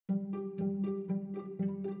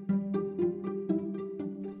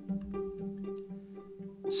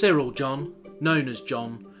Cyril John, known as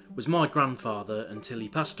John, was my grandfather until he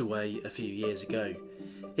passed away a few years ago.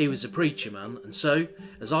 He was a preacher man, and so,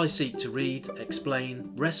 as I seek to read, explain,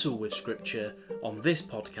 wrestle with scripture on this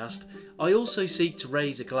podcast, I also seek to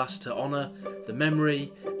raise a glass to honour the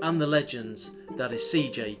memory and the legends that is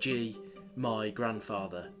CJG, my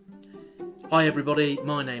grandfather. Hi everybody,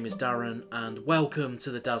 my name is Darren and welcome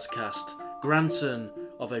to the Dazcast, grandson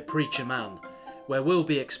of a preacher man, where we'll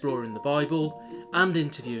be exploring the Bible and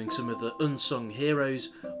interviewing some of the unsung heroes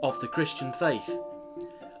of the Christian faith.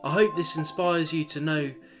 I hope this inspires you to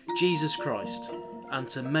know Jesus Christ and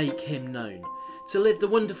to make him known, to live the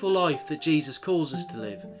wonderful life that Jesus calls us to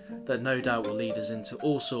live, that no doubt will lead us into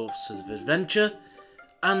all sorts of adventure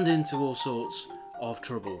and into all sorts of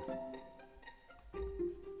trouble.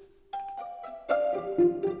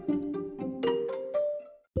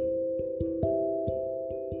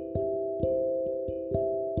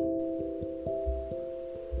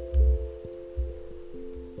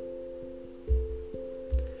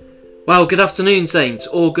 Well, good afternoon, Saints,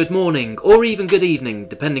 or good morning, or even good evening,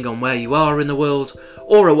 depending on where you are in the world,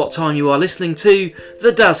 or at what time you are listening to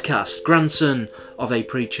the Dazcast, grandson of a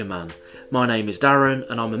preacher man. My name is Darren,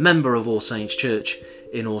 and I'm a member of All Saints Church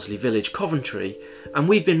in Horsley Village, Coventry, and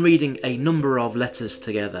we've been reading a number of letters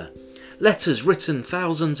together. Letters written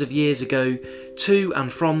thousands of years ago to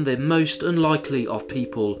and from the most unlikely of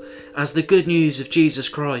people, as the good news of Jesus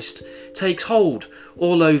Christ takes hold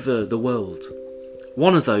all over the world.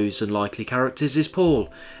 One of those unlikely characters is Paul,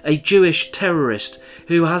 a Jewish terrorist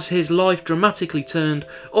who has his life dramatically turned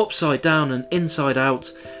upside down and inside out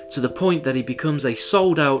to the point that he becomes a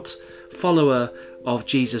sold-out follower of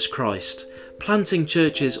Jesus Christ, planting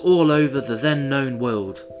churches all over the then known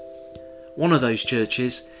world. One of those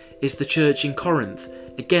churches is the church in Corinth,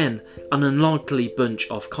 again an unlikely bunch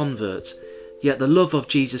of converts, yet the love of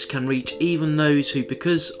Jesus can reach even those who,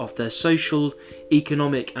 because of their social,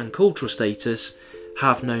 economic and cultural status,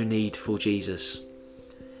 have no need for Jesus.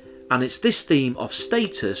 And it's this theme of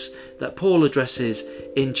status that Paul addresses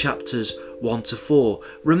in chapters 1 to 4,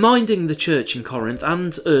 reminding the church in Corinth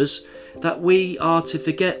and us that we are to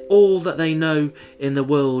forget all that they know in the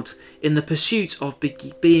world in the pursuit of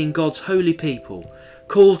being God's holy people,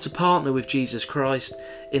 called to partner with Jesus Christ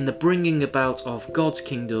in the bringing about of God's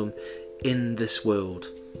kingdom in this world.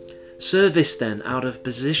 Service then out of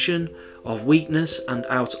position of weakness and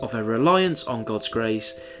out of a reliance on God's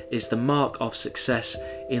grace is the mark of success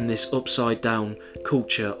in this upside down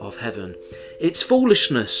culture of heaven. It's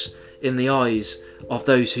foolishness in the eyes of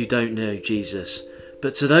those who don't know Jesus,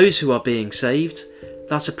 but to those who are being saved,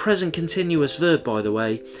 that's a present continuous verb, by the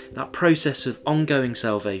way, that process of ongoing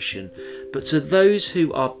salvation, but to those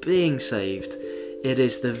who are being saved, it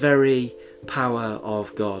is the very power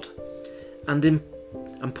of God.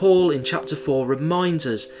 And Paul in chapter 4 reminds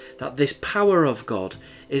us that this power of God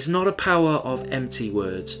is not a power of empty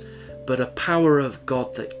words, but a power of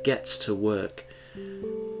God that gets to work.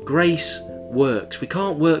 Grace works. We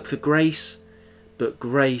can't work for grace, but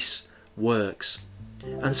grace works.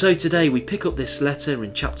 And so today we pick up this letter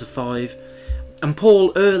in chapter 5, and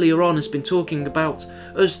Paul earlier on has been talking about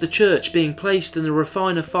us, the church, being placed in the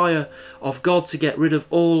refiner fire of God to get rid of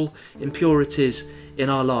all impurities in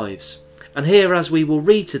our lives. And here, as we will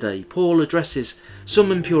read today, Paul addresses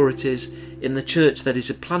some impurities in the church that is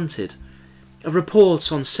planted. A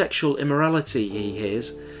report on sexual immorality he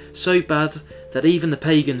hears, so bad that even the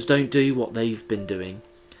pagans don't do what they've been doing.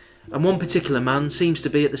 And one particular man seems to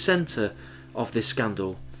be at the centre of this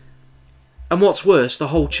scandal. And what's worse, the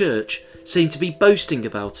whole church seem to be boasting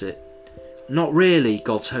about it. Not really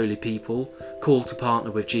God's holy people, called to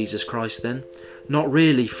partner with Jesus Christ then. Not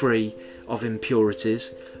really free of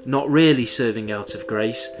impurities. Not really serving out of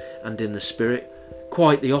grace and in the Spirit.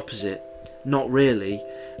 Quite the opposite. Not really.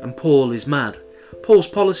 And Paul is mad. Paul's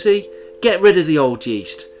policy? Get rid of the old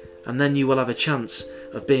yeast, and then you will have a chance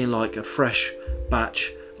of being like a fresh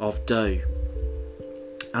batch of dough.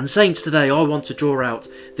 And saints, today I want to draw out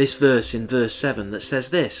this verse in verse 7 that says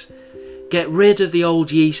this: Get rid of the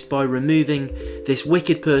old yeast by removing this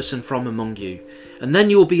wicked person from among you, and then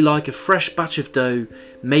you will be like a fresh batch of dough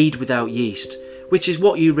made without yeast, which is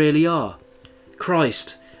what you really are.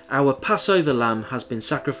 Christ, our Passover lamb, has been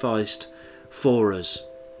sacrificed for us.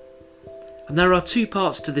 And there are two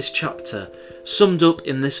parts to this chapter summed up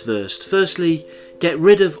in this verse. Firstly, get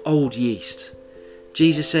rid of old yeast.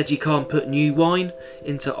 Jesus said you can't put new wine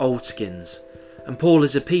into old skins. And Paul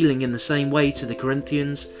is appealing in the same way to the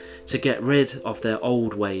Corinthians to get rid of their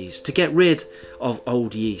old ways, to get rid of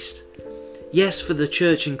old yeast. Yes, for the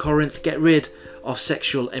church in Corinth, get rid of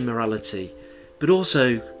sexual immorality. But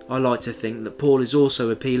also, I like to think that Paul is also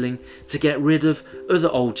appealing to get rid of other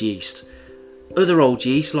old yeast. Other old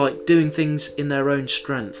yeast like doing things in their own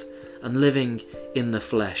strength and living in the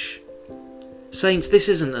flesh. Saints, this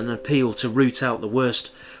isn't an appeal to root out the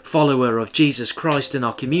worst follower of Jesus Christ in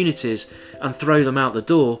our communities and throw them out the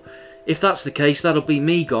door. If that's the case, that'll be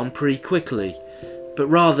me gone pretty quickly. But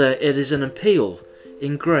rather, it is an appeal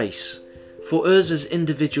in grace for us as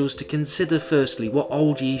individuals to consider firstly what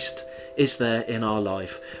old yeast is there in our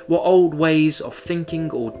life. What old ways of thinking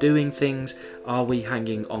or doing things are we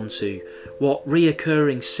hanging on to? What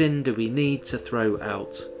reoccurring sin do we need to throw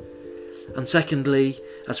out? And secondly,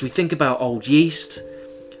 as we think about old yeast,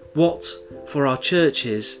 what for our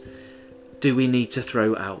churches do we need to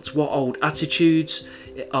throw out? What old attitudes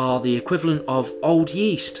are the equivalent of old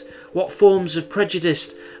yeast? What forms of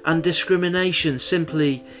prejudice and discrimination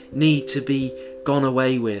simply need to be gone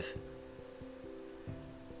away with?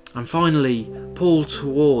 And finally, Paul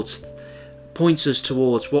points us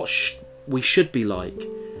towards what we should be like: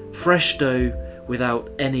 fresh dough without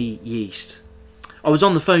any yeast. I was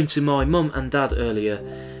on the phone to my mum and dad earlier,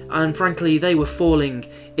 and frankly they were falling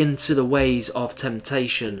into the ways of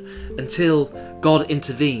temptation until God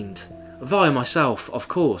intervened, via myself of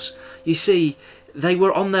course. You see, they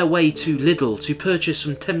were on their way to Lidl to purchase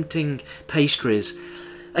some tempting pastries,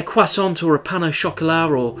 a croissant or a pain au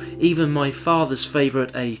chocolat, or even my father's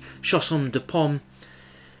favourite, a chausson de pomme,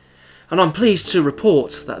 and I'm pleased to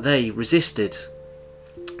report that they resisted.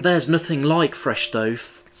 There's nothing like fresh dough.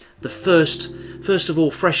 The first of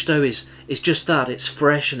all, fresh dough is just that. It's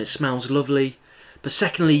fresh and it smells lovely. But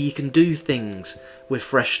secondly, you can do things with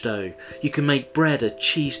fresh dough. You can make bread, a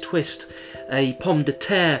cheese twist, a pomme de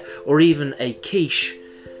terre, or even a quiche.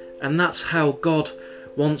 And that's how God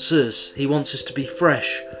wants us. He wants us to be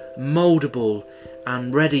fresh, mouldable,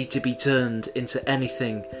 and ready to be turned into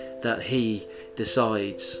anything that He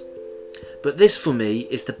decides. But this for me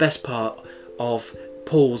is the best part of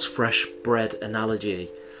Paul's fresh bread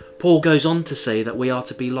analogy. Paul goes on to say that we are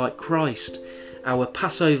to be like Christ, our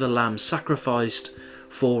Passover lamb sacrificed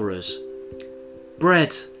for us.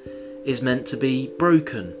 Bread is meant to be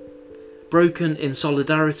broken in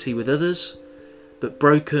solidarity with others, but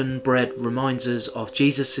broken bread reminds us of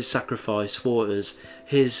Jesus' sacrifice for us,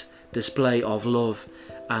 His display of love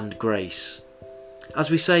and grace.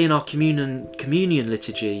 As we say in our communion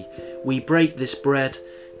liturgy, we break this bread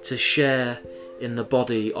to share in the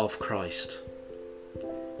body of Christ.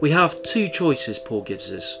 We have two choices Paul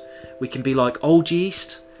gives us. We can be like old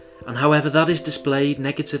yeast, and however that is displayed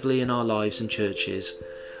negatively in our lives and churches,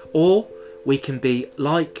 or we can be,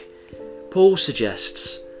 like Paul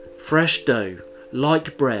suggests, fresh dough,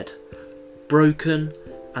 like bread, broken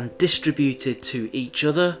and distributed to each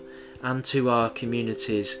other and to our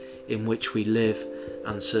communities in which we live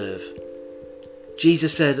and serve.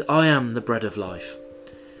 Jesus said, "I am the bread of life."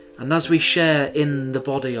 And as we share in the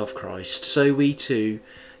body of Christ, so we too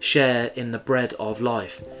share in the bread of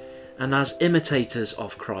life. And as imitators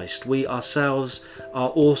of Christ, we ourselves are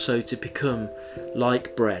also to become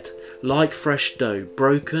like bread, like fresh dough,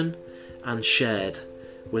 broken and shared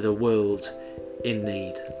with a world in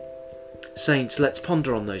need. Saints, let's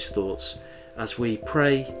ponder on those thoughts as we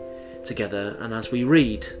pray together and as we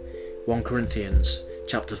read 1 Corinthians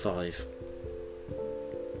chapter 5.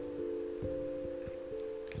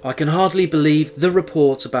 I can hardly believe the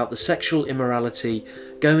report about the sexual immorality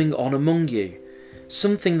going on among you,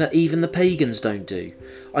 something that even the pagans don't do.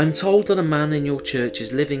 I am told that a man in your church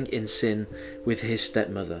is living in sin with his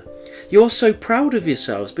stepmother. You are so proud of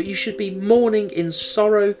yourselves, but you should be mourning in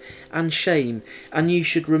sorrow and shame, and you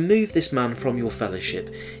should remove this man from your fellowship.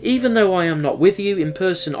 Even though I am not with you in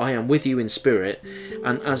person, I am with you in spirit,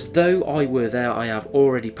 and as though I were there, I have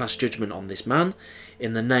already passed judgment on this man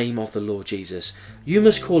in the name of the Lord Jesus. You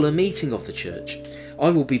must call a meeting of the church. I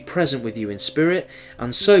will be present with you in spirit,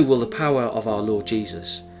 and so will the power of our Lord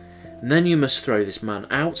Jesus. And then you must throw this man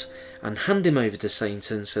out and hand him over to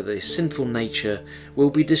Satan, so that his sinful nature will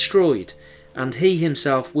be destroyed, and he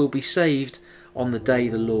himself will be saved on the day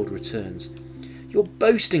the Lord returns. Your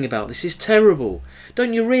boasting about this is terrible.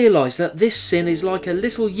 Don't you realise that this sin is like a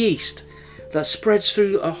little yeast that spreads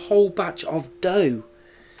through a whole batch of dough?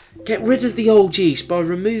 Get rid of the old yeast by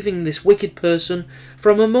removing this wicked person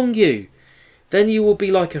from among you. Then you will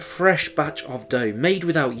be like a fresh batch of dough made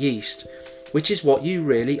without yeast, which is what you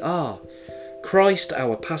really are. Christ,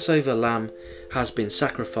 our Passover lamb, has been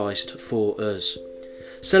sacrificed for us.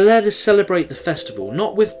 So let us celebrate the festival,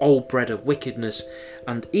 not with old bread of wickedness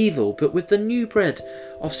and evil, but with the new bread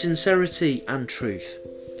of sincerity and truth.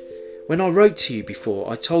 When I wrote to you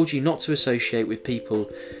before, I told you not to associate with people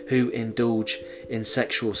who indulge in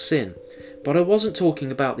sexual sin, But I wasn't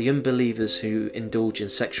talking about the unbelievers who indulge in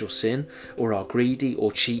sexual sin, or are greedy,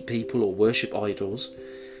 or cheat people, or worship idols.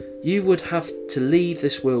 You would have to leave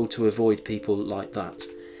this world to avoid people like that.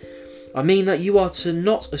 I mean that you are to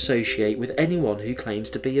not associate with anyone who claims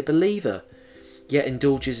to be a believer, yet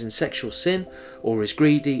indulges in sexual sin, or is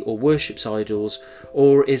greedy, or worships idols,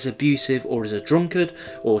 or is abusive, or is a drunkard,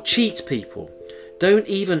 or cheats people. Don't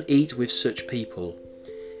even eat with such people.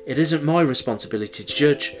 It isn't my responsibility to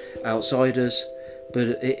judge outsiders, but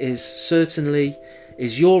it is certainly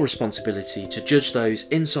your responsibility to judge those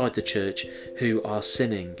inside the church who are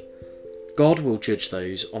sinning. God will judge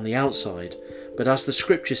those on the outside, but as the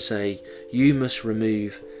scriptures say, you must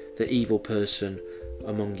remove the evil person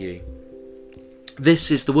among you. This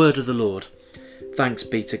is the word of the Lord. Thanks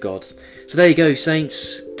be to God. So there you go,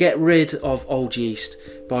 saints. Get rid of old yeast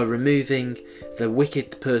by removing the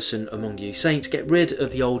wicked person among you. Saints, get rid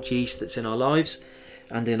of the old yeast that's in our lives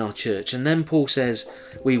and in our church. And then Paul says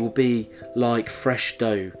we will be like fresh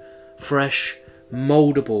dough, fresh,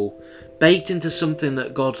 mouldable, baked into something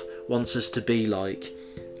that God wants us to be like.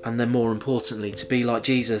 And then more importantly, to be like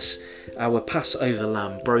Jesus, our Passover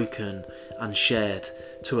lamb, broken and shared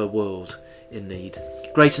to a world in need.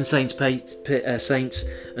 Grace and saints,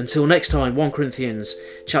 until next time, 1 Corinthians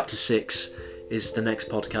chapter 6 is the next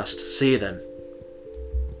podcast. See you then.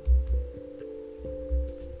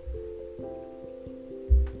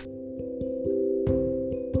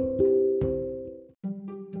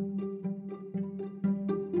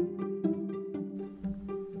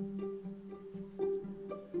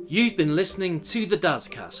 You've been listening to the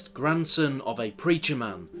Dazcast, grandson of a preacher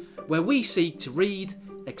man, where we seek to read,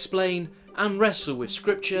 explain and wrestle with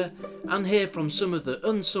scripture and hear from some of the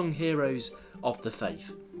unsung heroes of the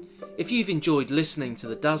faith. If you've enjoyed listening to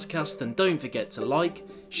the Dazcast, then don't forget to like,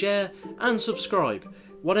 share and subscribe,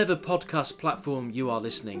 whatever podcast platform you are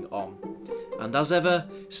listening on. And as ever,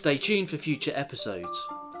 stay tuned for future episodes.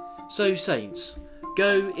 So saints,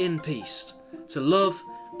 go in peace to love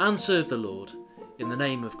and serve the Lord. In the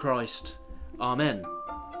name of Christ, Amen.